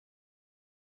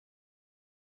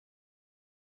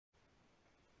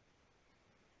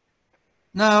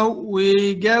Now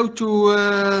we go to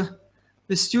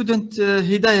the student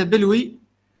Hidaya BELLOUI.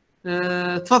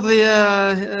 تفضلي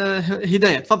يا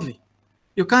هداية تفضلي.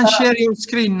 You can share your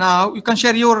screen now. You can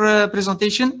share your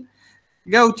presentation.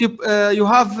 Go to you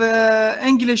have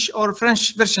English or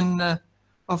French version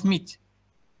of Meet.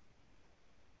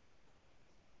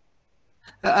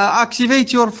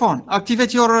 Activate your phone.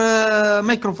 Activate your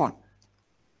microphone.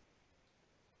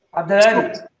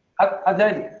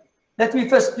 Abdel-Hai, let me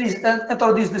first please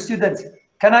introduce the students.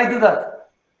 Can I do that?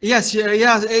 Yes,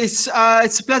 yeah, it's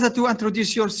a pleasure to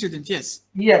introduce your student. Yes.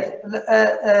 Yes.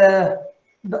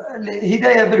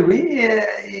 Hidaya BELLOUI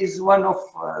is one of,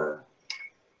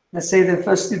 let's say, the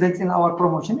first student in our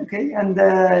promotion. Okay, and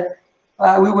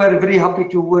we were very happy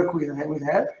to work with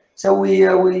her. So we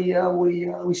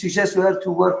suggest her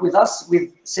to work with us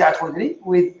with KHOUDRI,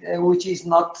 which is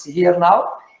not here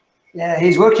now.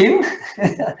 He's working.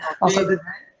 Okay.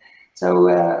 So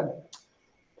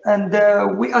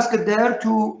we asked her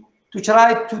to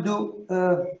try to do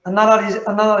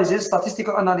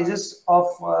statistical analysis of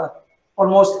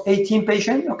almost 18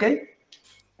 patients. Okay,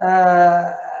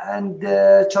 and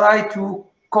try to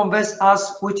convince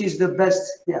us which is the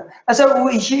best. Yeah, and so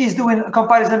she is doing a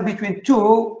comparison between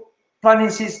two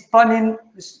planning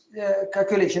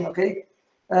calculation. Okay,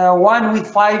 one with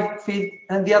 5 feet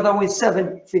and the other with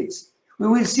 7 feet. We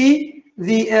will see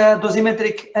the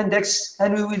dosimetric index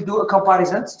and we will do a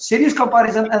comparison, serious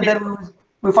comparison, and then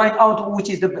we find out which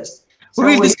is the best. So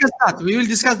we will discuss that. We will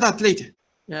discuss that later.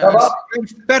 Yes.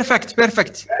 Perfect.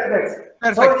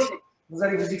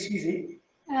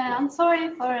 I'm sorry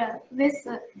for this.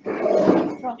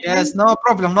 Yes, no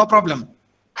problem.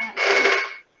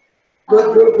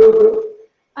 Go.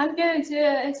 I'm going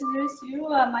to introduce you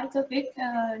my topic,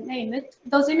 named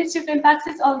Dosimetric impact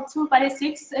of two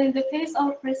ballistics in the case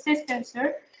of prostate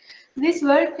cancer. This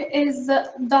work is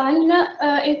done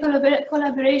in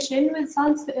collaboration with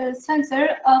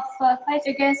Center of Fight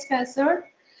Against Cancer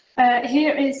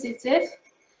here in Setif.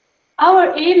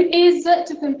 Our aim is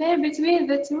to compare between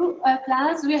the two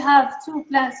plans. We have two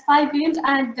plans, 5 beams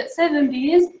and 7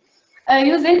 beams,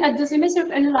 using a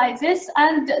dosimetric analysis,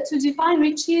 and to define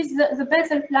which is the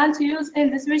better plan to use in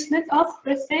the treatment of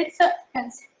prostate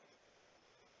cancer.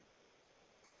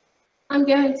 I'm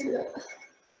going to...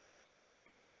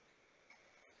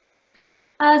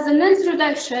 As an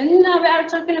introduction, we are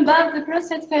talking about the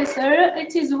prostate cancer.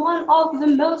 It is one of the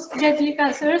most deadly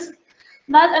cancers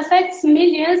that affects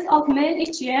millions of men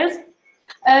each year.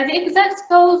 The exact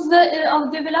cause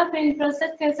of developing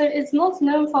prostate cancer is not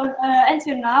known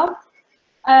until now.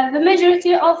 The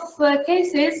majority of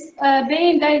cases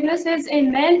being diagnosed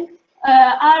in men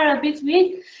are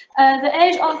between the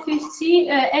age of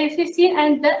 15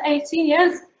 and 18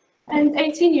 years.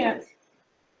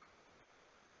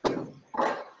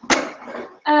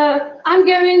 I'm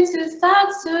going to start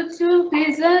to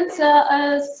present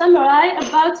a summary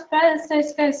about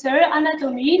prostate cancer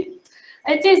anatomy.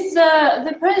 It is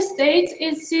the prostate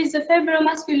is a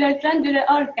fibromuscular glandular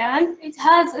organ. It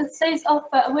has a size of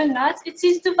a walnut. It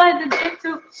is divided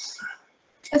into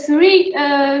three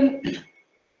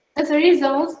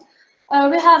zones.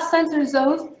 We have central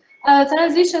zones,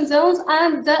 transition zones,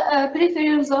 and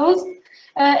peripheral zones.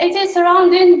 It is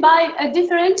surrounded by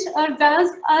different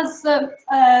organs as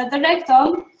the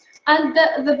rectum and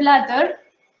the bladder.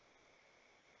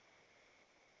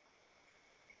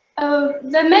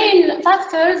 The main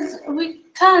factors, we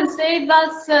can say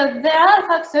that there are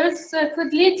factors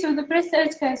could lead to the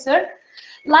prostate cancer,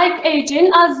 like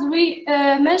aging, as we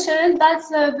mentioned that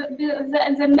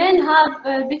the men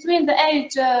have between the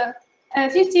age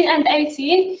 15 and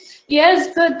 18 years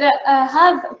could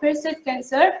have prostate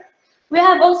cancer. We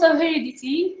have also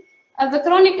heredity, the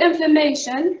chronic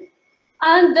inflammation,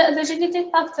 and the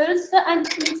genetic factors and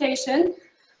mutation.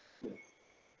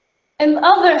 On the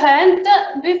other hand,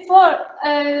 before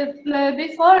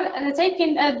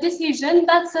taking a decision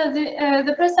that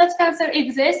the prostate cancer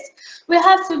exists, we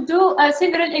have to do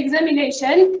several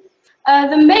examinations.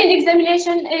 The main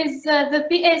examination is the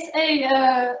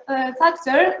PSA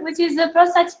factor, which is the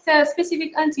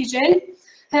prostate-specific antigen.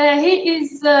 He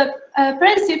is the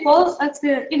principal at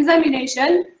the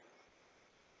examination.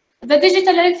 The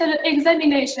digital rectal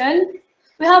examination.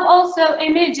 We have also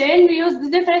imaging. We use the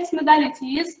different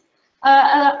modalities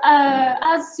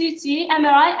as CT,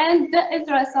 MRI, and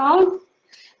ultrasound.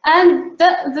 And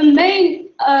the main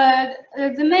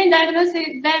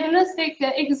diagnostic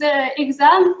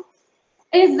exam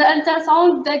is the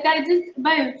ultrasound guided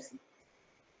biopsy.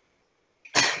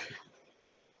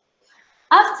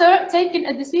 After taking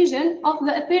a decision of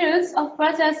the appearance of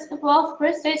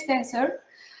prostate cancer,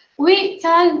 we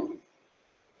can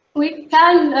we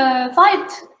can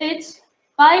fight it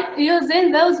by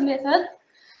using those methods.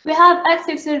 We have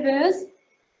active surveillance,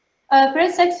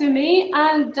 prostatectomy,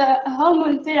 and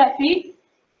hormone therapy,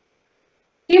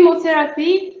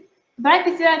 chemotherapy,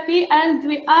 brachytherapy, and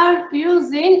we are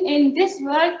using in this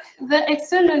work the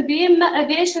external beam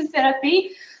radiation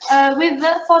therapy with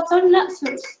the photon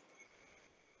source.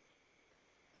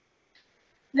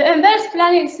 The inverse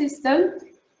planning system,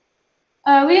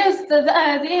 we use the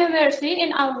IMRT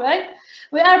in our work.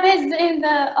 We are based in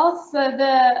the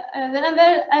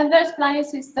inverse planning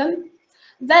system.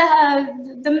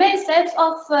 The main steps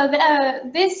of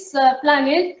this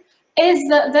planning is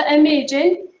the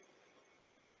imaging.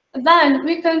 Then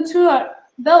we contour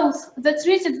both the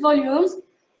treated volumes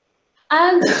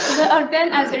and the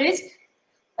organ at risk.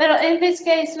 In this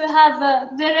case, we have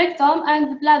the rectum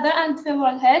and the bladder and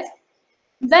femoral head.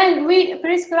 Then we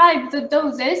prescribe the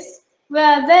doses,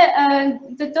 where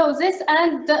the doses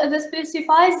and the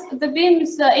specifies the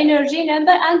beam's energy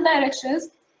number and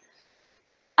directions.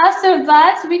 After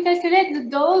that, we calculate the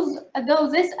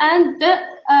doses and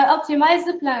optimize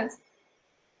the plans.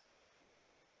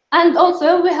 And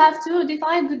also, we have to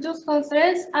define the dose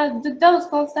constraints and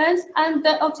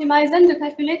optimize and the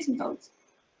calculated dose.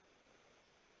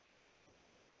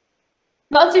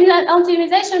 The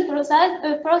optimization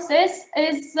process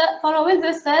is following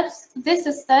these steps.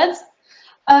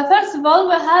 First of all,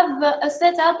 we have a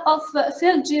setup of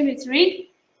field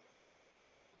geometry.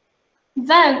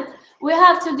 Then we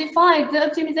have to define the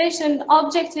optimization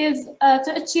objectives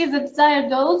to achieve the desired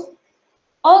dose.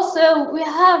 Also, we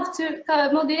have to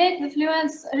modulate the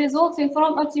fluence resulting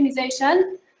from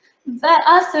optimization.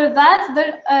 After that,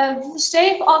 the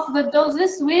shape of the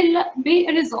doses will be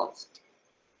resolved.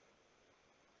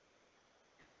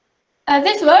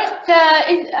 This work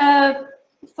we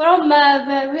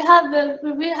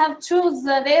have chosen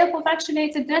the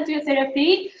hypofractionated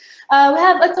radiotherapy. We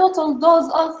have a total dose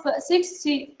of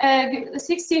 16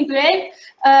 gray,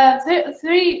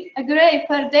 3 gray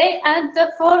per day, and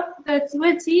for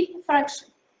 20 fraction.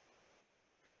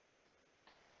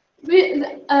 We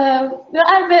are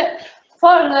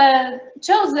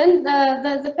chosen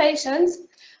the patients.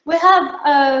 We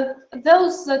have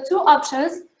those two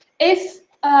options. If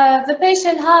the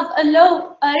patient have a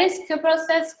low risk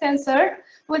prostate cancer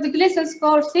with Gleason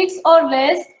score 6 or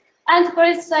less, and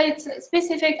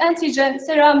prostate-specific antigen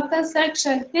serum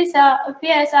construction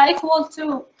PSA equal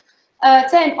to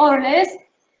 10 or less,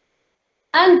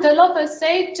 and the local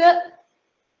stage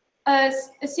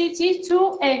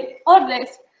CT2A or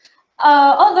less.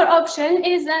 Other option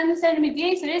is an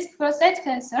intermediate risk prostate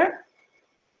cancer.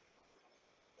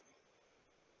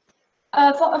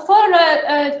 For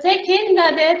taking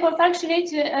the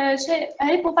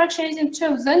hypofractionation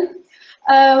chosen,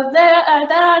 there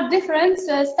are different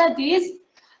studies.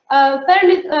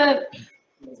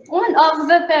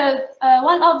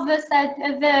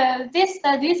 These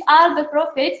studies are the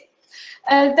profit.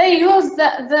 They use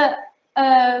the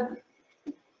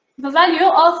value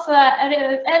of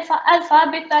alpha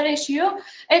beta ratio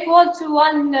equal to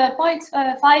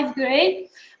 1.5 gray.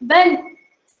 Then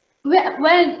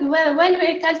when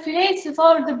we calculate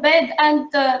for the bed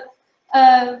and the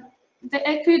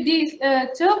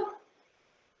AQD2,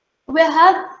 we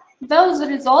have those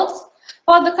results.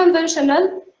 For the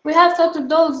conventional, we have total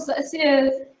dose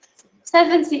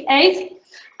 78,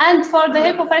 and for the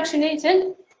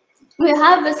hypofractionated, we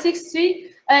have the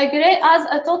 60 gray as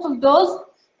a total dose.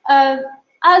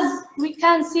 As we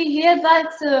can see here,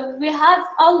 that we have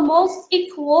almost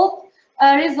equal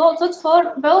results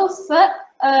for both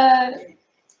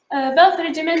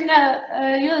regimen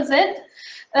used.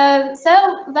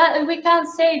 So that we can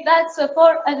say that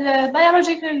for a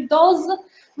biological dose,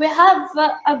 we have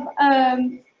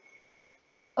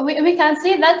we can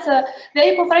see that the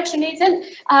hypofractionated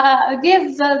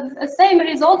gives the same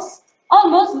results,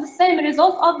 almost the same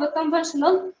results of the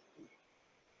conventional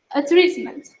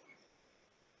treatment.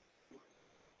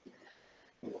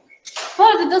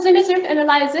 For the dosimetric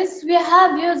analysis, we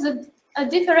have used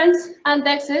different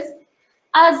indexes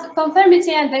as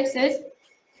conformity indexes,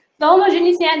 the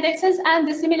homogeneity indexes, and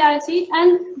the similarity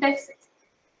indexes.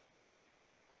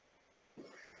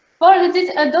 For the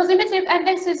dosimetric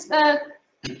indexes,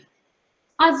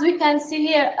 as we can see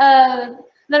here,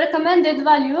 the recommended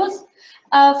values.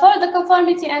 For the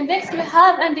conformity index, we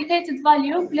have indicated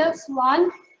value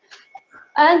 +1,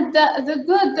 and the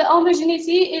good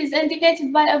homogeneity is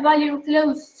indicated by a value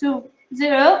close to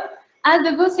 0, and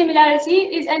the good similarity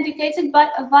is indicated by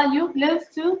a value close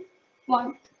to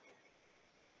 1.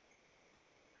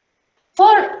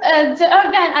 For the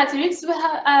organ at risk,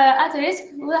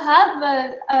 we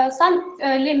have some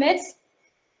limits.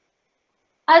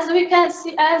 As we can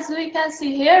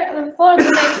see here, for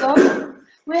the rectum,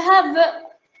 we have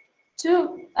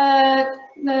to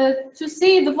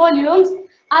see the volumes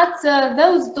at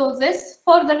those doses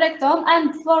for the rectum,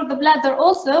 and for the bladder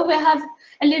also we have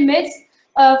limits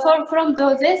from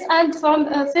doses, and from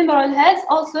femoral heads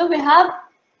also we have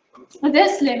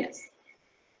these limits.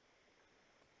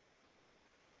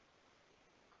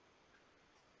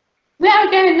 We are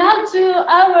going now to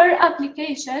our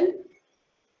application.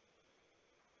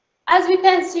 As we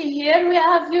can see here, we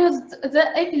have used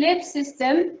the Eclipse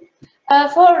system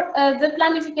for the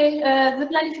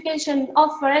planification of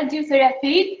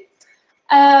radiotherapy.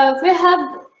 We have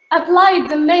applied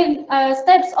the main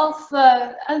steps of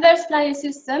inverse planning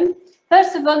system.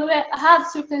 First of all, we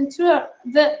have to contour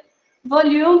the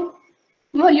volumes.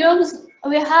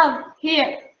 We have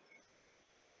here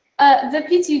the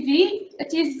PTV,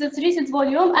 it is the treated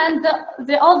volume, and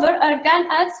the other organ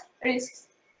at risk.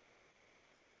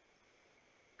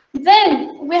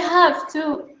 Then we have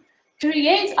to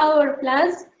create our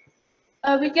plans.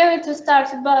 We're going to start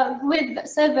with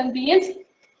 7 beams.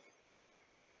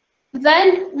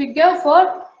 Then we go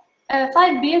for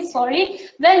 5 beams, sorry.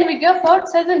 Then we go for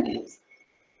 7 beams.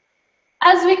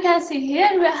 As we can see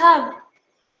here, we have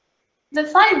the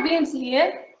 5 beams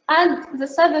here and the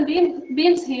 7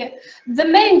 beams here. The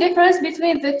main difference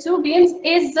between the 2 beams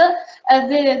is the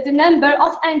number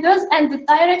of angles and the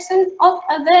direction of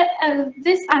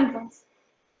these angles.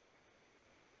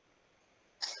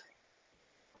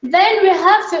 Then we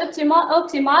have to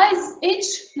optimize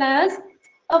each plan,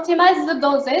 optimize the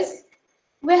doses.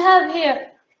 We have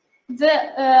here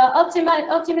the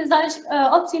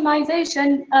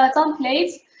optimization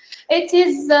template. It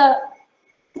is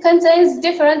contains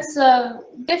different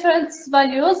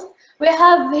values. We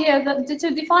have here to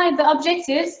define the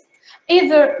objectives,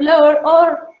 either lower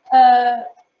or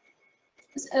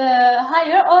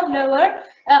higher or lower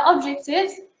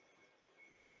objectives.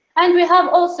 And we have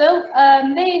also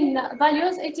main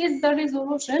values. It is the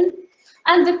resolution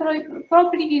and the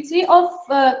priority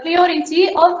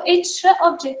of each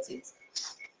objective.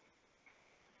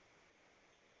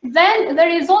 Then the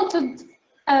resulted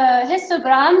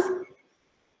histograms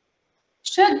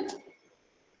should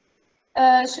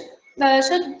they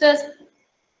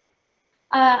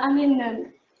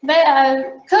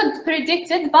could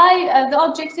predicted by the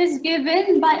objectives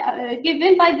given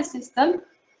by the system.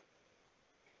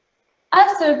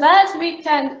 After that, we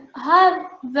can have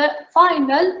the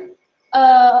final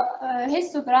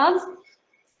histograms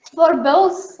for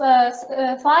both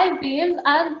 5 beams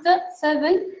and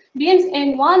 7 beams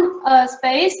in one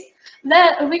space.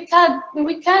 That we can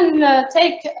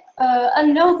take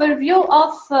an overview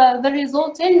of the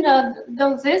resulting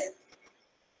doses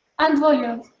and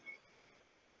volumes.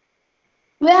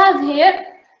 We have here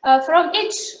from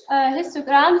each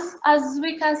histograms, as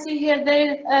we can see here,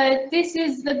 this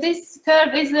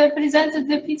curve is represented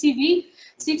the PTV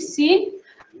 16.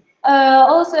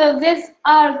 Also, these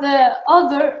are the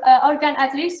other organ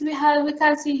at risk. We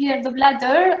can see here the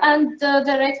bladder and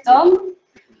the rectum,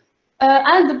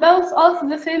 and both of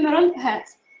the femoral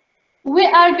heads. We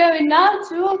are going now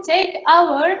to take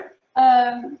our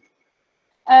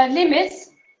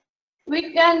limits.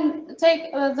 We can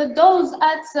take the dose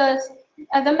at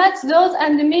the max dose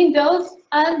and the mean dose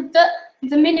and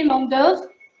the minimum dose.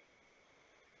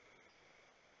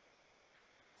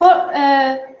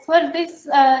 For this,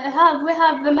 we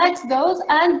have the max dose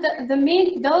and the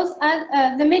mean dose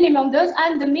and the minimum dose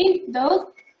and the mean dose.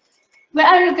 We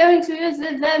are going to use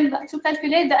them to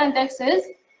calculate the indexes.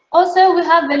 Also, we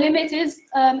have the limits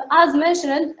as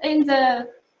mentioned in the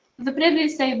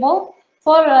previous table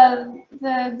for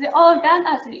the organ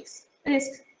at risk.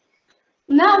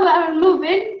 Now we are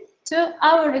moving to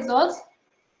our results.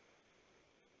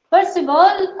 First of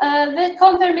all, the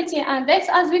conformity index,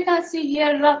 as we can see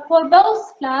here, for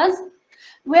both plans,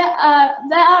 they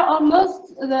are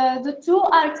almost, the two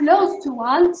are close to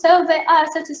 1, so they are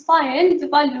satisfying the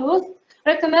values,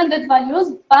 recommended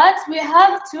values, but we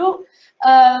have to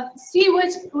see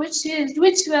which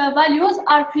values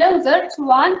are closer to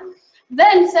 1.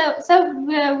 Then,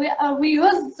 we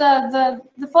use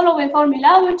the following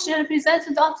formula, which represents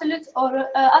the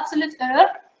absolute error,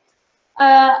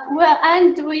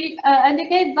 and we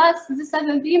indicate that the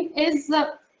 7 beam is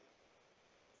a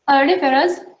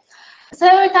reference. So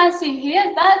we can see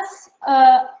here that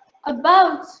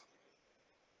about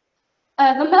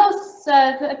the most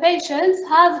patients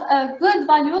have good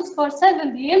values for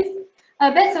 7 beams,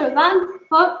 better than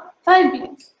for 5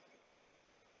 beams.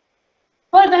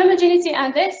 For the homogeneity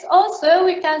index, also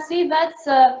we can see that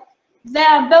they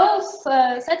are both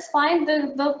satisfying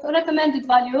the recommended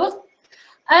values.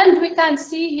 And we can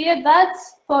see here that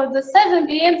for the 7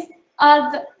 beams,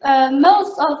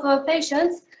 most of the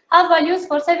patients have values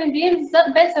for 7 beams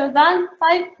better than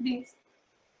 5 beams.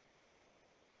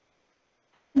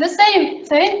 The same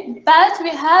thing that we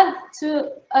have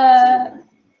to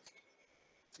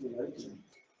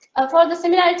for the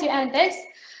similarity index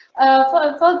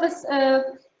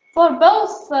for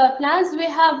both plans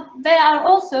they are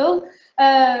also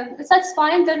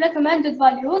satisfying the recommended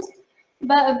values,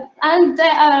 but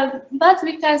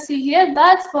we can see here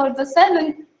that for the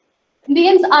 7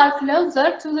 beams are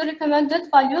closer to the recommended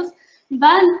values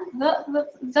than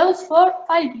those for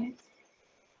 5 beams.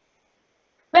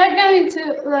 We are going to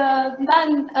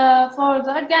then for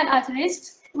the organ at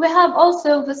rest, we have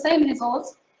also the same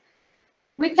results.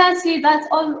 We can see that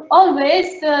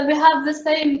always we have the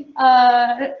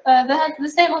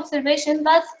same observation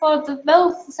that for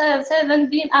both 7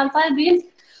 beam and 5 beams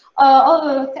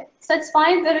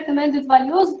satisfying the recommended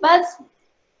values, but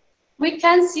we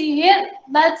can see here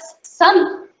that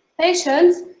some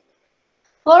patients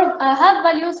have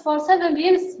values for 7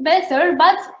 beams better,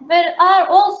 but there are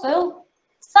also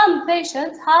some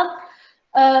patients have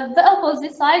the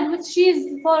opposite side, which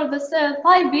is for the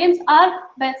 5 beams are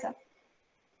better.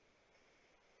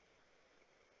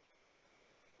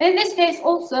 In this case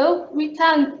also, we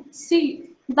can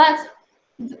see that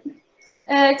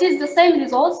it is the same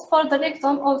results for the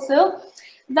rectum also,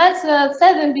 that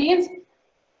 7 beams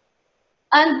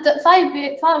and 5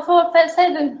 beams, for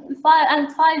 7, 5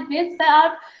 and 5 beams, they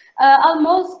are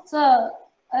almost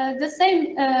the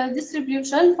same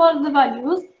distribution for the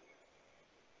values.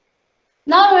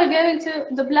 Now we're going to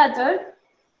the bladder.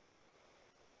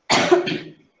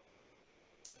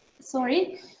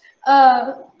 Sorry.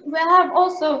 We have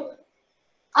also,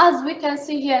 as we can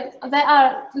see here,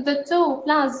 the 2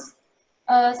 plans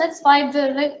satisfy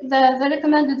the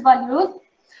recommended values,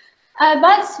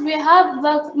 but we have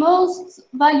that most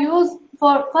values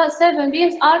for 7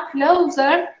 beams are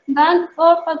closer than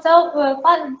for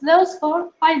those for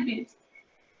 5 beams.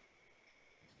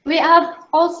 We have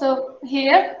also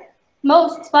here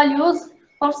most values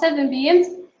for 7 beams,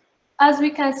 as we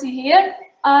can see here,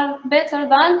 are better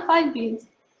than 5 beams.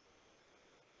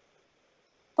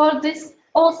 For this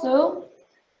also,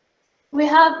 we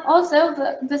have also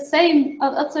the same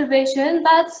observation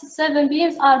that 7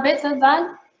 beams are better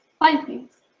than 5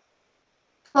 beams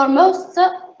for most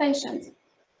patients.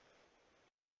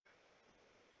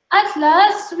 At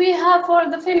last, we have for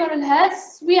the femoral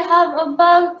heads, we have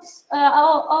about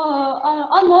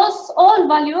almost all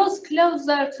values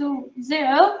closer to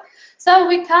 0. So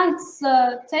we can't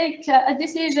take a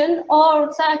decision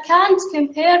or can't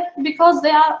compare because they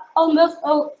are almost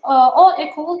all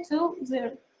equal to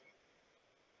 0.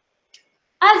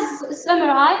 As a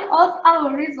summary of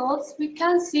our results, we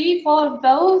can see for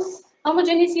both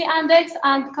homogeneity index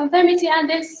and conformity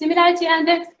index, similarity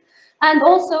index, and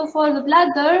also for the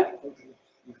bladder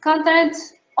content,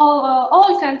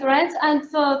 all content, and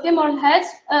for femoral heads,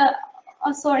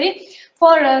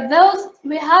 for those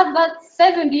we have that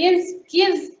 7 beams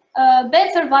gives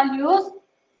better values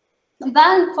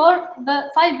than for the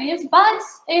 5 beams, but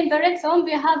in the rectum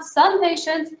we have some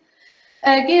patients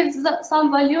gives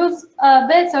some values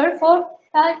better for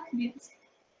 5 beams.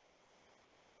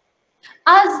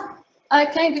 As a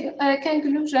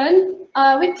conclusion,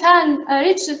 we can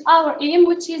reach our aim,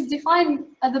 which is define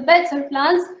the better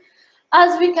plans.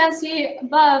 As we can see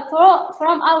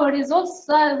from our results,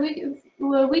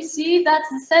 we see that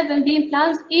the 7 beam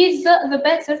plans is the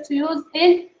better to use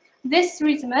in this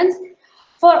treatment.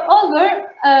 For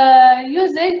other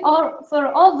using or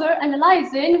for other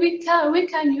analyzing, we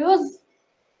can use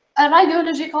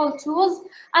radiological tools,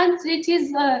 and it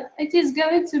is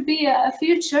going to be a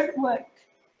future work.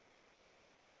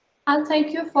 And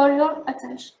thank you for your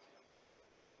attention.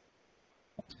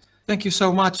 Thank you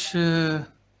so much,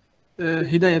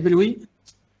 Hidaya BELLOUI.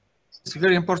 It's a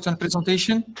very important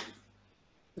presentation.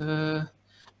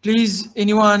 Please,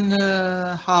 anyone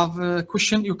have a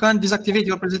question? You can deactivate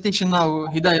your presentation now,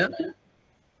 Hidaya.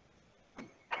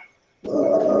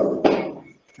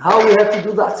 How we have to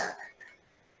do that?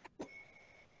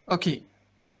 Okay,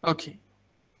 okay.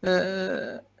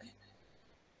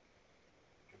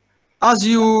 As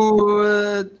you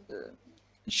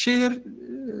share,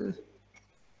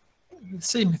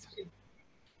 same method.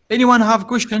 Anyone have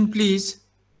question, please?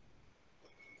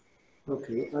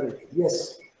 Okay, all right.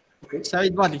 Yes. Okay.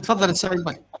 سعيد بالي، تفضل سعيد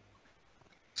بالي.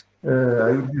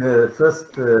 I would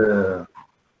first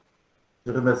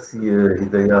remercie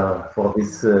Hidaya for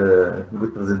this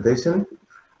good presentation.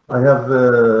 I have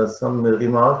some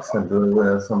remarks and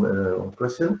some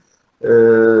questions.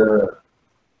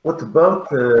 what about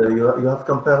you have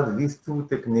compared these two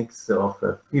techniques of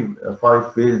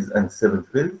 5 fields and 7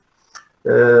 fields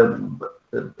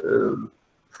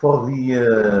for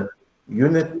the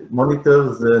unit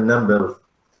monitors numbers,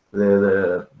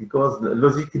 because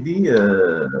logically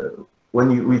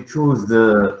when we choose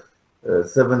the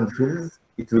 7 fields,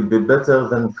 it will be better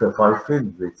than 5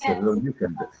 fields. It's logic.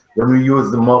 And when we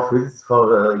use more fields,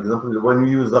 for example, when we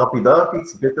use rapid arc,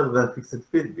 it's better than fixed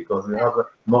field because we have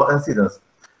more incidence.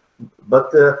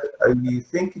 But I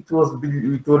think it will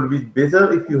be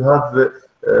better if you have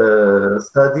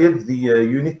studied the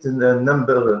unit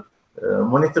number,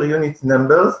 monitor unit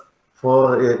numbers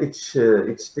for each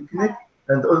technique,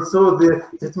 and also the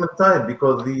treatment time,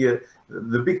 because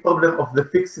the big problem of the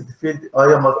fixed field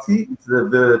IMRT is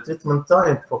the treatment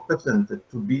time for patient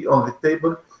to be on the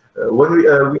table. When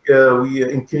we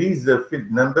increase the field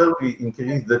number, we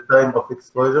increase the time of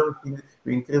exposure,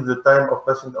 we increase the time of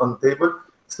patient on table.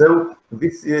 So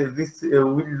this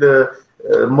will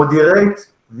moderate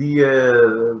the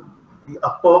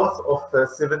approach of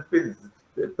 7 fields.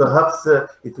 Perhaps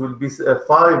it will be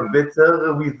 5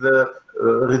 better with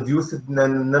reduced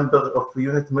number of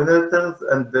unit monitors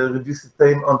and reduced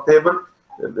time on table.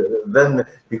 Then,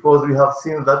 because we have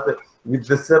seen that with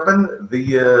the 7,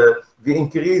 the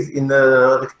increase in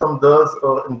the rectum dose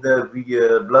or in the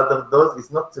bladder dose is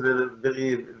not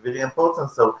very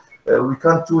important. So we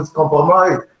can choose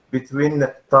compromise between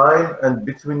time and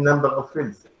between number of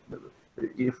fields.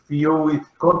 If you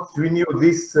continue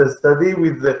this study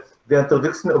with the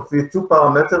introduction of the 2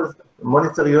 parameters,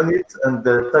 monitor unit and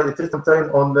the treatment time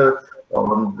on the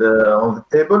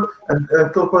table, and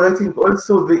incorporating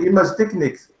also the image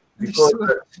techniques, because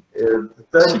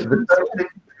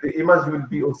the image will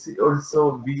be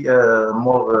also be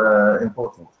more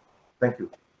important. Thank you.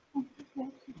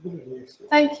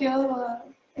 Thank you.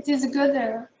 It is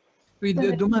good. ويد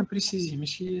الدومان بريسيزي،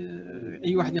 ماشي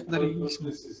اي واحد يقدر يسمع،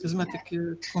 لازمك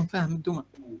تكون فاهم الدومان.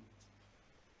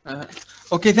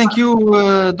 اوكي ثانك يو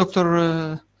دكتور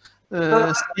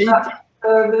سعيد.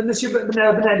 Monsieur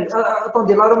BENALI,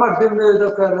 attendez, la remarque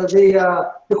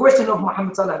the question of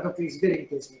Mohamed Salah is very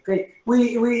interesting. Okay,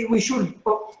 we should,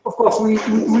 of course, we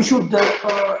should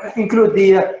include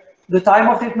the time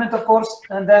of treatment, of course,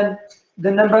 and then the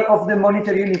number of the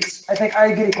monitor units. I think I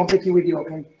agree completely with you.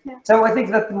 Okay, so I think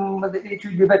that it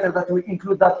would be better that we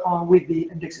include that on with the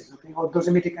indexes, okay, or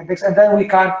dosimetric index, and then we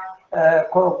can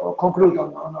conclude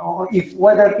on if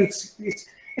whether it's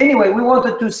anyway. We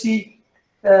wanted to see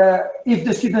if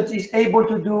the student is able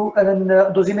to do a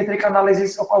dosimetric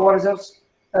analysis of our results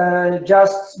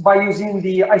just by using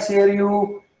the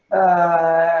ICRU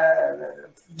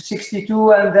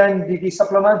 62 and then the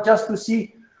supplement, just to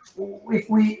see if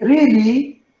we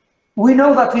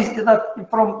know that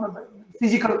from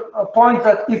physical point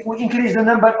that if we increase the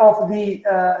number of the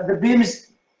beams,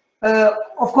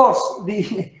 of course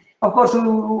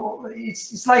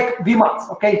it's like VMAT,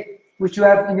 okay, which you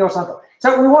have in your sample.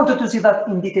 So we wanted to see that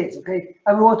in details, okay,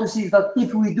 and we want to see that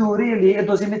if we do really a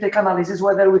dosimetric analysis,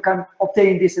 whether we can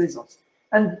obtain these results.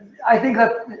 And I think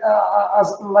that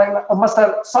as like a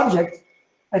master subject,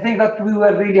 I think that we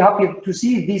were really happy to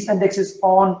see these indexes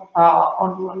on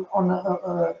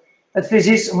a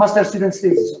thesis, master student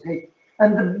thesis, okay.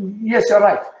 And yes, you're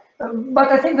right.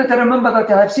 But I think that I remember that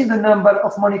I have seen the number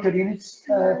of monitor units.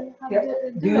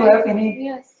 Do you have any?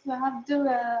 Yes, we have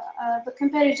the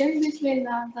comparison between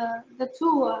the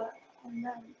 2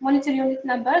 monitor unit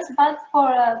numbers, but for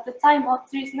the time of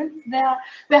treatment,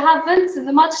 we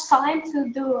haven't much time to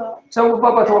do. So,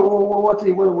 but what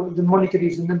the monitor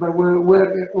unit number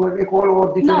were equal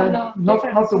or different? No, not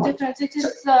too much. Different. It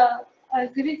is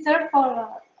greater for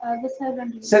the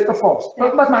 7. So, of course.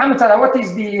 But Mohamed Salah, what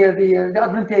is the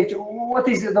advantage? What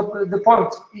is the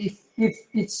point if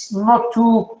it's not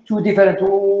too different?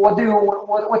 What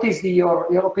is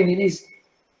your opinion is?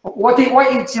 Why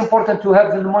it's important to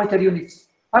have the monitor units?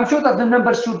 I'm sure that the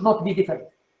numbers should not be different.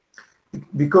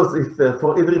 Because if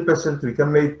for every patient we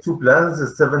can make 2 plans,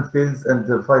 7 fields and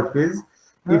 5 fields.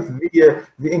 If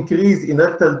the increase in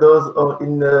rectal dose or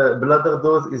in bladder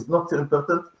dose is not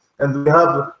important, and we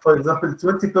have, for example,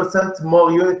 20%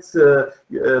 more units,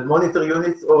 monitor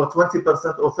units, or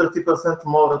 20% or 30%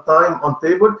 more time on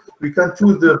table, we can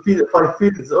choose the 5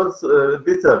 fields also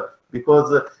better,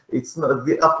 because it's not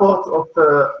the apport of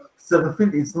 7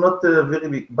 field is not very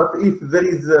big. But if there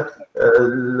is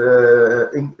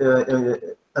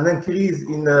an increase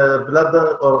in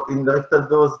bladder or in rectal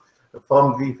dose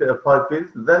from the 5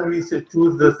 fields, then we should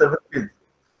choose the 7 fields.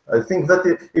 I think that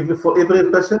if for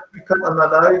every patient we can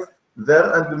analyze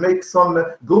there and make some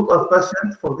group of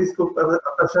patients. For this group of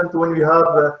patients, when we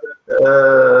have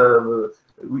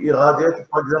we irradiate,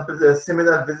 for example, the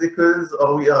seminal vesicles,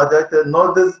 or we irradiate the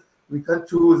nodes, we can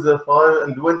choose the file,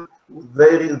 and when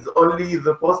there is only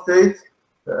the prostate,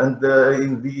 and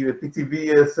in the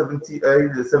PTV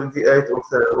 78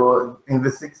 or in the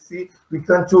 60, we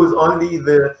can choose only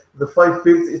the 5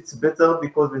 fields. It's better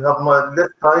because we have less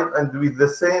time, and with the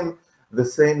same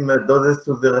doses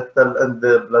to the rectal and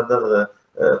the bladder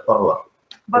parva.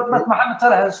 But Mohammed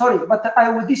Salah, sorry, but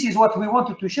this is what we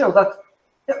wanted to show, that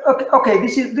okay,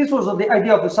 this was the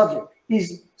idea of the subject,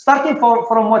 is starting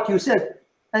from what you said,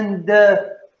 and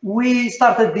we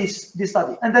started this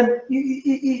study, and then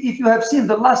if you have seen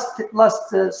the last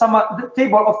the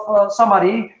table of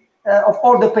summary of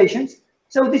all the patients,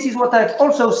 so this is what I've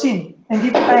also seen. And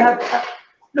if I have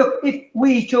look, if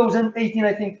we chosen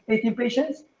 18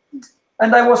 patients,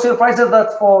 and I was surprised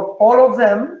that for all of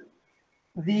them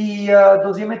the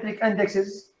dosimetric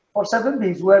indexes for 7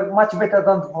 beams were much better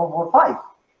than for 5.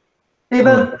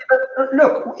 Even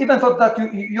thought that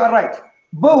you are right,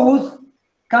 both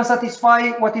can satisfy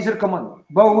what is recommended,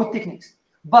 both techniques.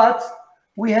 But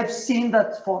we have seen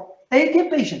that for 18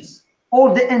 patients,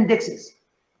 all the indexes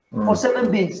for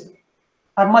 7 beams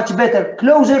are much better,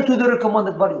 closer to the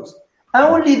recommended values.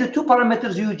 Only the 2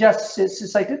 parameters you just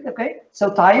cited, okay?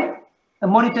 So time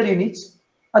and monitor units.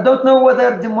 I don't know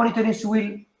whether the monitors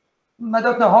will, I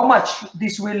don't know how much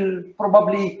this will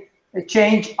probably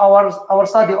change our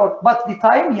study, but the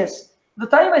time, yes. The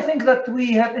time, I think that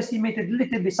we have estimated a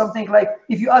little bit, something like,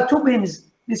 if you add 2 beams,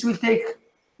 this will take,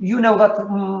 you know that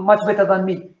much better than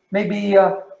me, maybe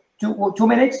 2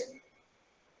 minutes?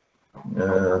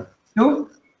 2?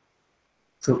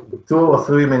 2 or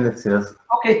 3 minutes, yes.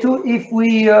 Okay, 2 if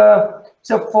we,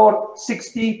 so for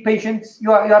 60 patients,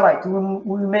 you are right,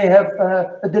 we may have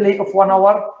a delay of 1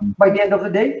 hour by the end of the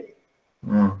day.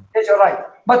 Yes, you're right.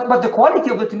 But the quality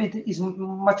of the treatment is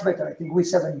much better, I think, with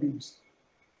 7 beams.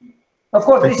 Of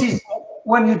course, this is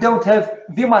when you don't have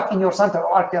VMAT in your center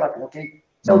or art therapy, okay?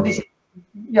 So this is,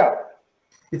 yeah.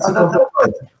 It's a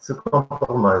compromise. It's a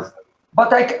compromise.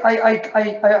 But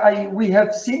we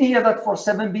have seen here that for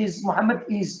 7 beams, Mohammed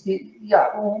is, yeah,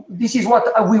 this is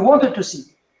what we wanted to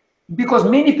see. Because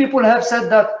many people have said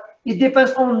that it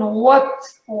depends on what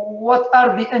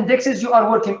are the indexes you are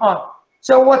working on.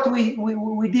 So what we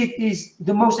did is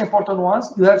the most important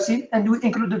ones you have seen, and we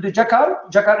included the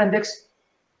Jacquard index.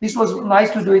 This was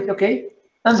nice to do it, okay?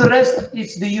 And the rest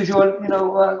is the usual, you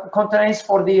know, contains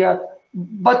for the,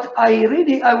 but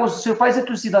I was surprised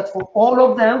to see that for all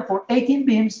of them, for 18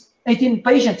 beams, 18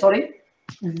 patients, sorry,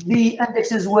 the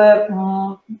indexes were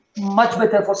much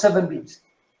better for 7 beams.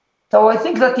 So I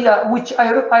think that, yeah, which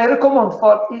I recommend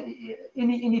for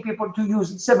any people to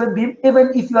use 7 beam, even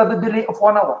if you have a delay of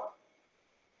 1 hour.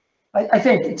 I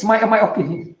think it's my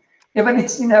opinion. Even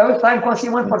it's, you know, time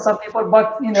consuming for some people,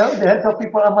 but, you know, the health of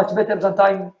people are much better than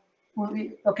time.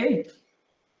 Okay.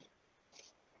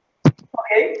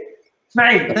 Okay.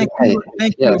 Ismail.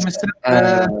 Thank you, Mr.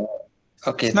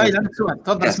 Okay.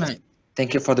 Ismail.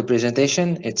 Thank you for the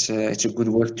presentation. It's a good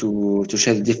work to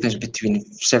show the difference between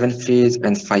 7 fields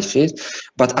and 5 fields.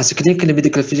 But as a clinical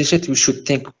medical physician, we should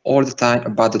think all the time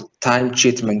about the time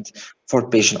treatment for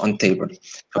patient on table.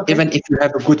 So even if you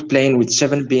have a good plane with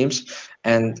 7 beams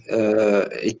and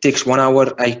it takes 1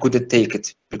 hour, I couldn't take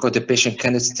it because the patient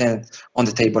cannot stand on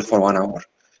the table for 1 hour.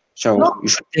 So you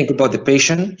should think about the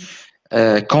patient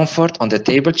comfort on the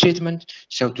table treatment,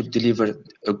 so to deliver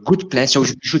a good plan. So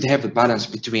you should have a balance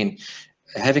between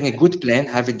having a good plan,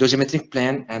 having dosimetric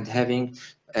plan, and having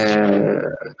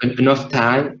enough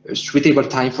time, suitable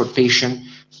time for patient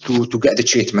to get the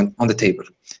treatment on the table,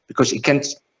 because it can't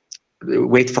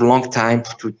wait for a long time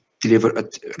to deliver a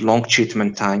long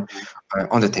treatment time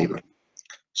on the table.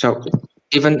 So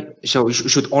even so, you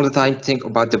should all the time think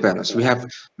about the balance. We have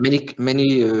many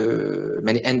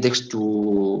index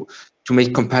to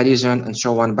make comparison and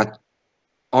so on, but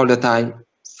all the time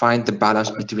find the balance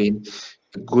between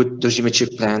a good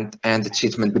dosimetric plan and the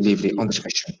treatment delivery on the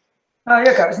patient.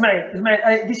 Yeah,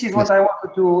 Ismail, this is what I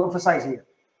wanted to emphasize here.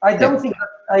 I don't think that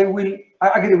I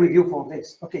agree with you for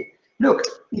this. Okay, look,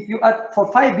 if you add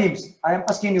for 5 beams, I am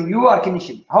asking you, you are a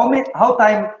clinician, how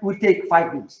time will take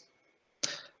 5 beams?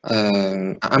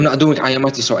 I'm not doing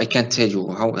IMRT, so I can't tell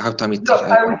you how time it takes.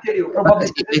 I will tell you. Probably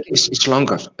it's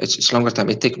longer. It's longer time.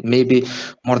 It takes maybe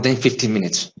more than 15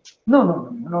 minutes. No,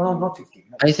 not 15.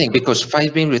 No. I think because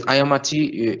 5 beam with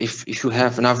IMRT, if you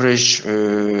have an average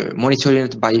monitoring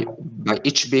by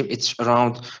each beam, it's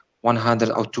around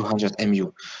 100 or 200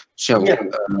 mu. So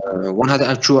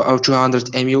 100 or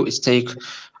 200 mu is take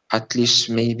at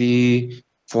least maybe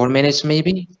 4 minutes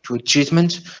maybe to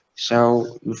treatment.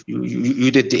 So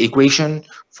you did the equation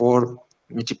for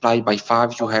multiply by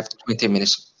 5, you have 20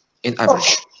 minutes in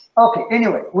average. Okay,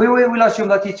 anyway, we will assume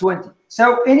that it's 20.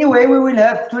 So anyway, we will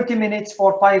have 20 minutes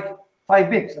for five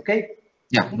beams, okay?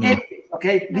 Yeah.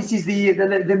 Okay, this is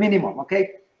the minimum,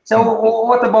 okay? So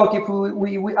what about if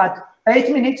we add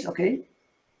 8 minutes, okay?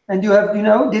 And you have,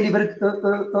 delivered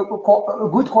a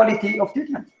good quality of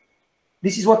treatment.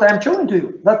 This is what I am showing to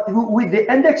you, that with the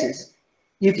indexes,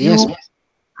 if you... Yes.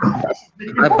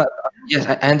 Yes,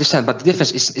 I understand, but the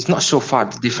difference is not so far,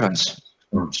 the difference.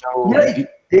 So, yeah,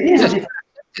 there is a difference.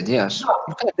 Yes. No,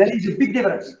 there is a big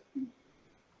difference.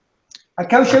 I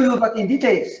can show you that in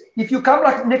details. If you come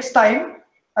like next time,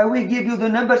 I will give you the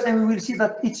numbers and we will see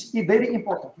that it's very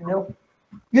important,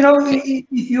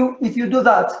 if you do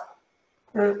that,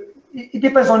 it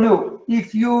depends on you.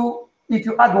 If you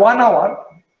add 1 hour,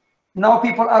 now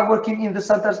people are working in the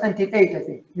centers until 8, I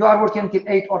think. You are working until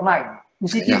 8 or 9. In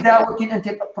Setif, they are working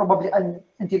until probably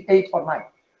until 8 or 9.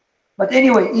 But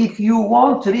anyway, if you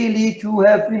want really to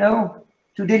have,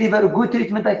 to deliver a good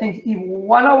treatment, I think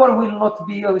 1 hour will not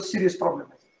be a serious problem.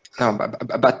 No,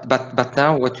 but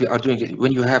now what we are doing,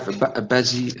 when you have a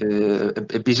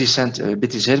busy center,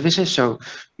 busy services, so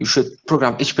you should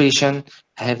program each patient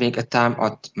having a time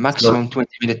of maximum 20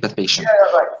 minutes per patient.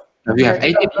 Yeah, right. We have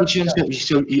 80 patients,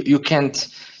 so you can't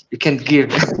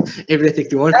give everything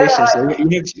to one patient. So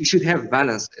you should have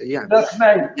balance. Yeah. That's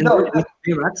right.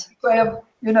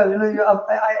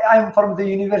 I'm from the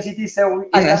university, so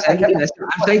yes, I'm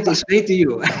trying to explain to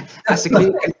you as a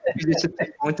clinical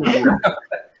point of view.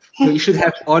 So you should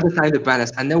have all the time the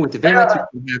balance. And now with the BENALI,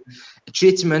 you have a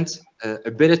treatment, a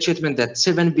better treatment that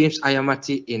 7 beams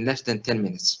IMRT in less than 10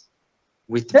 minutes.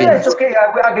 It's okay.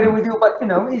 I agree with you, but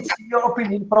it's your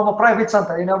opinion from a private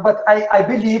center, But I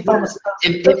believe from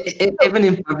even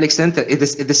in public center,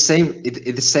 it's the same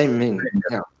mean.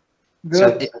 Yeah.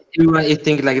 So you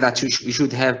think like that, you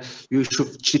should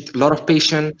treat a lot of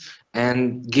patients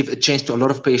and give a chance to a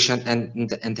lot of patients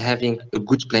and having a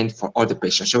good plan for all the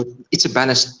patients. So it's a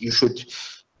balance. You should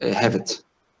have it.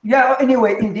 Yeah.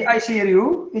 Anyway, in the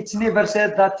ICRU, it's never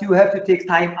said that you have to take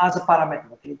time as a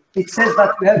parameter. Okay? It says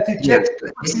that you have to check.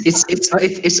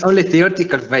 It's only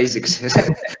theoretical basics.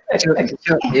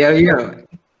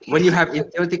 When you have in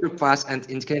theoretical parts and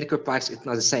in clinical parts, it's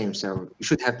not the same. So you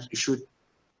should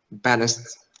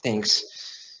balance things.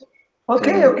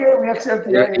 Okay, we accept.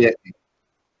 Yeah.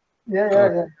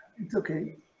 It's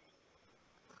okay.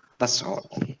 That's all.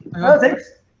 Thanks.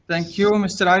 Thank you,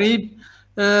 Mr. Arib.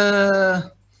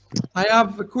 I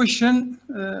have a question.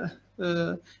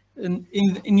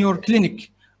 In your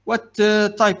clinic, what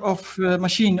type of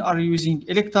machine are you using?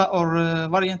 Electa or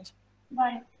variant?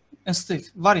 Variant. Instead,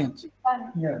 variant.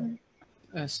 Yeah.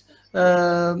 Yes.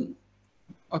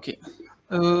 Okay.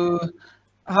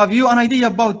 Have you an idea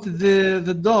about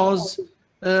the dose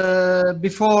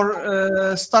before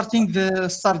starting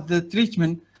the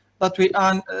treatment that we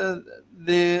on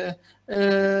the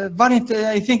variant?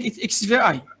 I think it's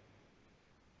XVI.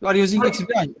 You are using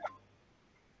XVI.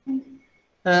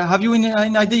 Have you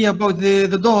an idea about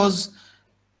the dose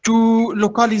to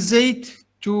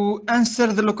answer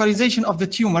the localization of the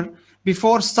tumor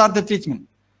before start the treatment?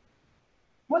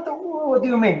 What do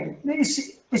you mean?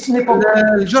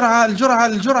 الجرعه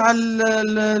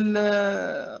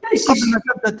قبل ما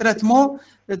تبدا التريتمون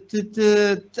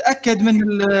تتاكد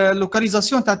من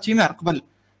اللوكاليزاسيون تاع التيمار قبل،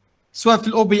 سواء في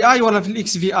الاو بي اي ولا في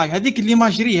الاكس في اي. هذيك اللي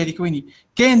ماجري هذيك ويني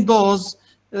كاين دوز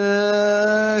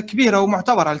كبيره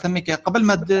ومعتبره على تمك قبل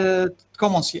ما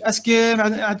تكومونسي. اسكي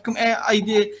عندكم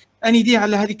اي idea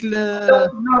على هذيك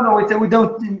No, we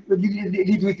don't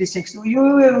lead with these things.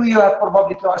 You have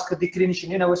probably to ask the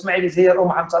clinician, Ismail is here or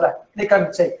Mohammed Salah. They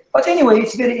can't say. But anyway,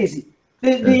 it's very easy.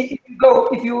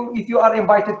 If you are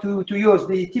invited to use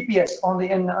the TPS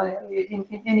in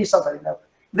any center,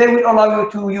 they will allow you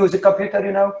to use the computer,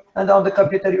 and on the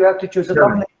computer you have to choose a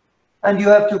dominant, and you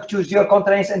have to choose your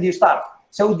contraints and you start.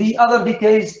 So the other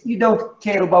details, you don't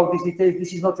care about these details.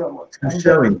 This is not your work.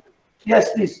 Yes,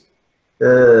 please.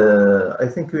 I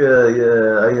think I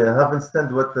have understand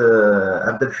what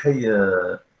Abdel-Hai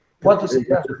want to say.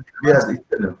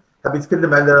 حاب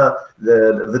يتكلم على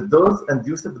the dose and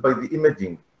used by the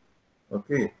imaging.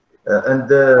 Okay, and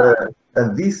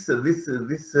this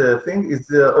thing is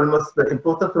almost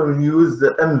important when you use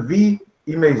MV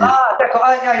images.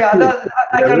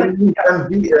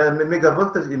 MV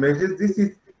megavoltage images. This is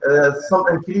some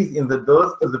increase in the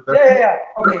dose to the person.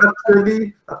 Okay.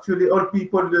 Actually, all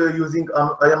people using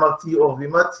IMRT or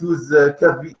VMAT use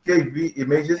KV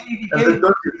images, and the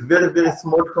dose is very, very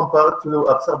small compared to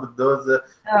absorbed dose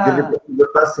delivered to the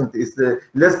patient. Is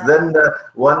less than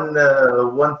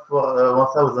 1 for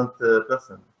 1,000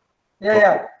 person.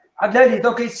 Abdel-Hai,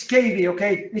 donc it's KV,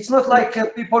 okay? It's not like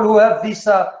people who have this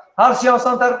Harcian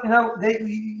center, you know,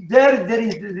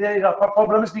 there are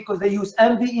problems because they use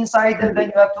MV inside and then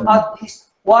you have to add this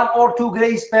 1 or 2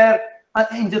 grays per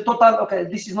in the total. Okay,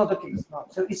 this is not the case. No.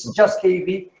 So it's just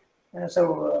KV.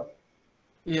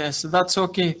 Yes, that's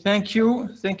okay. Thank you.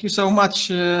 Thank you so much.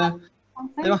 Yes,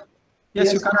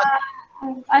 you can.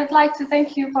 I'd like to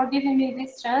thank you for giving me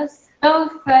this chance.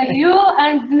 Both you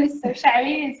and Mr.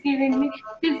 Chaoui is giving me.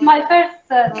 This is my first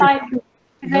time.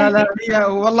 لا لا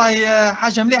والله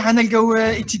حاجه مليحه نلقاو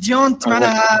اتيديونت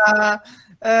معناها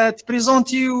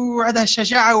تبريزونتي وعندها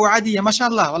الشجاعه وعاديه ما شاء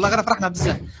الله والله غير فرحنا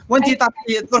بزاف وانت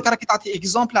تعطي درك راكي تعطي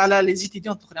اكزومبل على لي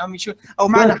زيتيديونت الاخرين او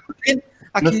معنا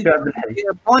حاضرين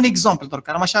بون اكزومبل درك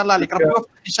ما شاء الله عليك ربي يوفقك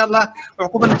ان شاء الله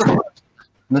وعقوبه للدكتور.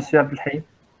 مسيو عبد الحي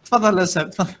تفضل استاذ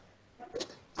تفضل.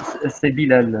 سي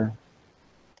بلال.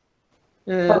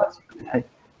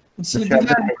 مسي بلال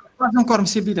encore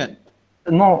مسي بلال.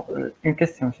 Non, une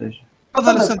question, c'est juste.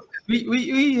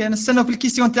 Oui, نستناو في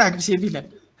الكيستيون تاعك مسي بلال.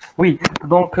 Oui,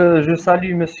 donc je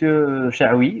salue Monsieur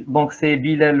CHAOUI. Donc c'est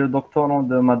Bilal, le doctorant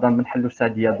de Madame Benhalou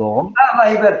Sadia d'Oran.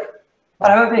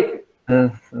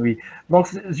 Oui, donc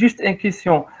juste une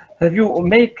question. Have you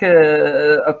make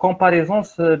a comparison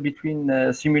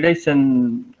between simulation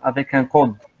avec un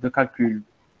code de calcul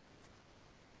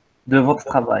de votre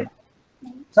travail?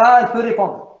 Ça, elle peut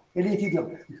répondre. Elle est étudiante.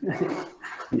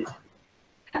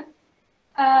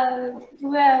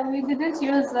 Well, we didn't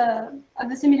use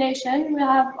the simulation. We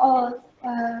have all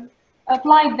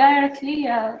applied directly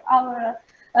our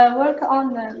work on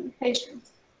the patient.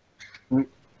 Oui.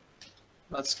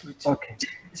 That's good. Okay.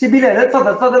 C'est Bilal,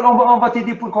 تفضل, on va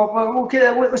t'aider pour comprendre. Où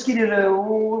est-ce qu'il est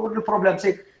le problème?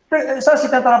 Ça,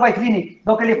 c'est un travail clinique.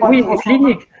 Donc, elle est pas. Oui,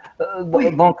 clinique. Oui.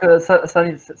 Donc,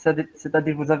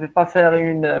 c'est-à-dire vous n'avez pas fait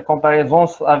une comparaison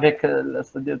avec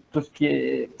tout ce qui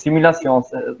est simulation.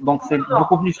 Donc, c'est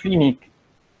beaucoup plus clinique.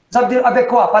 Ça veut dire avec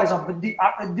quoi, par exemple?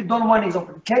 Donne-moi un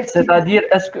exemple. C'est-à-dire,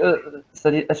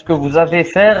 est-ce que vous avez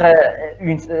fait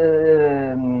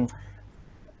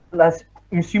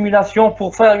une simulation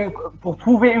pour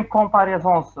trouver une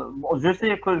comparaison? Bon, je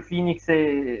sais que le clinique,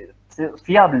 c'est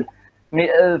fiable. Mais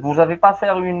vous n'avez pas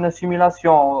fait une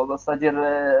simulation, c'est-à-dire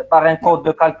par un code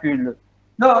de calcul?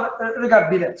 Non, regarde,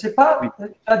 Bilal, c'est pas. Oui. Tu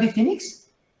as dit Phoenix?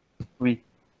 Oui.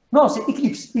 Non, c'est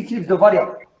Eclipse de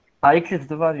variable. Ah, Eclipse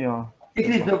de variable.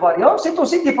 Eclipse de variable, c'est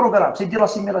aussi des programmes, c'est de la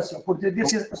simulation. Pour te dire,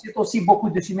 c'est aussi beaucoup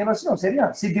de simulation, c'est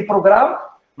rien. C'est des programmes,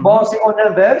 bon, c'est en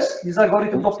inverse, des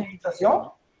algorithmes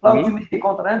d'optimisation. Là où tu mets des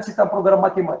contraintes, c'est un programme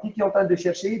mathématique qui est en train de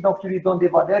chercher, donc tu lui donnes des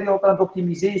valeurs, il est en train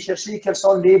d'optimiser et chercher quelles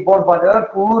sont les bonnes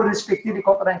valeurs pour respecter les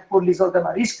contraintes pour les organes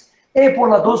à risque et pour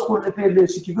la dose, pour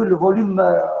si tu veux, le volume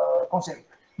concerné.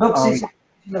 Donc, c'est une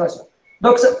simulation.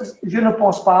 Donc, je ne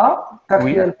pense pas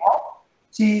qu'actuellement,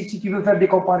 si tu veux faire des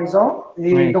comparaisons,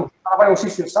 et donc je travaille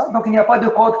aussi sur ça, donc il n'y a pas de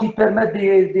code qui permette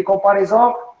des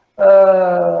comparaisons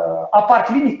à part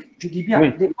clinique, je dis bien,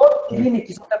 des codes cliniques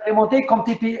qui sont implémentés comme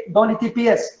dans les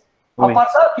TPS. À part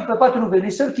ça, tu ne peux pas trouver.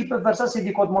 Les seuls qui peuvent faire ça, c'est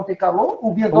des codes Monte Carlo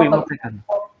ou bien d'autres.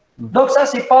 Donc ça,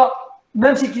 c'est pas,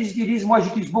 même si tu utilises, moi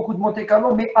j'utilise beaucoup de Monte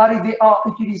Carlo, mais arriver à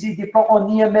utiliser des plans en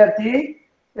IMRT,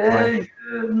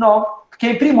 non. Qui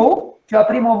est Primo, tu as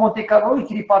Primo Monte Carlo,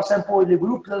 écrit par Simpo et le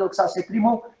groupe, donc ça c'est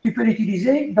Primo, tu peux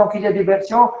l'utiliser, donc il y a des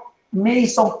versions, mais ils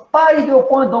ne sont pas arrivés au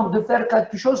point donc, de faire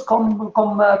quelque chose comme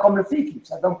le fait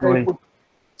Eclipse. Donc,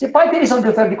 ce n'est pas intéressant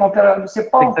de faire des comparaisons, ce n'est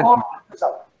pas encore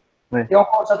ça. Et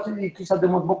encore, ça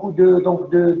demande beaucoup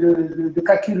de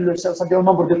calculs, ça demande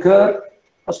nombre de cœurs,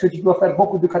 parce que tu dois faire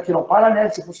beaucoup de calculs en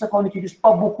parallèle. C'est pour ça qu'on n'utilise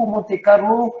pas beaucoup Monte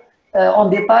Carlo en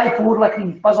détail pour la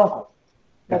clinique, pas encore.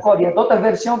 D'accord, il y a d'autres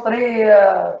versions très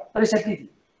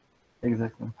simplifiées.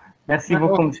 Exactement. Merci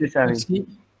beaucoup, M. Chaoui.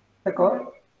 D'accord.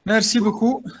 Merci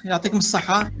beaucoup. يعطيكم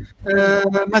الصحة.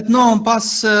 Maintenant, on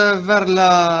passe vers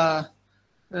la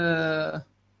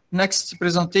next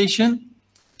presentation.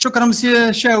 شكرا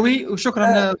مسيو شاوي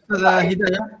وشكرا أستاذ هداية.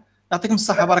 يعطيكم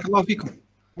الصحة. بارك الله فيكم.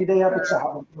 هداية يعطيك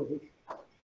الصحة.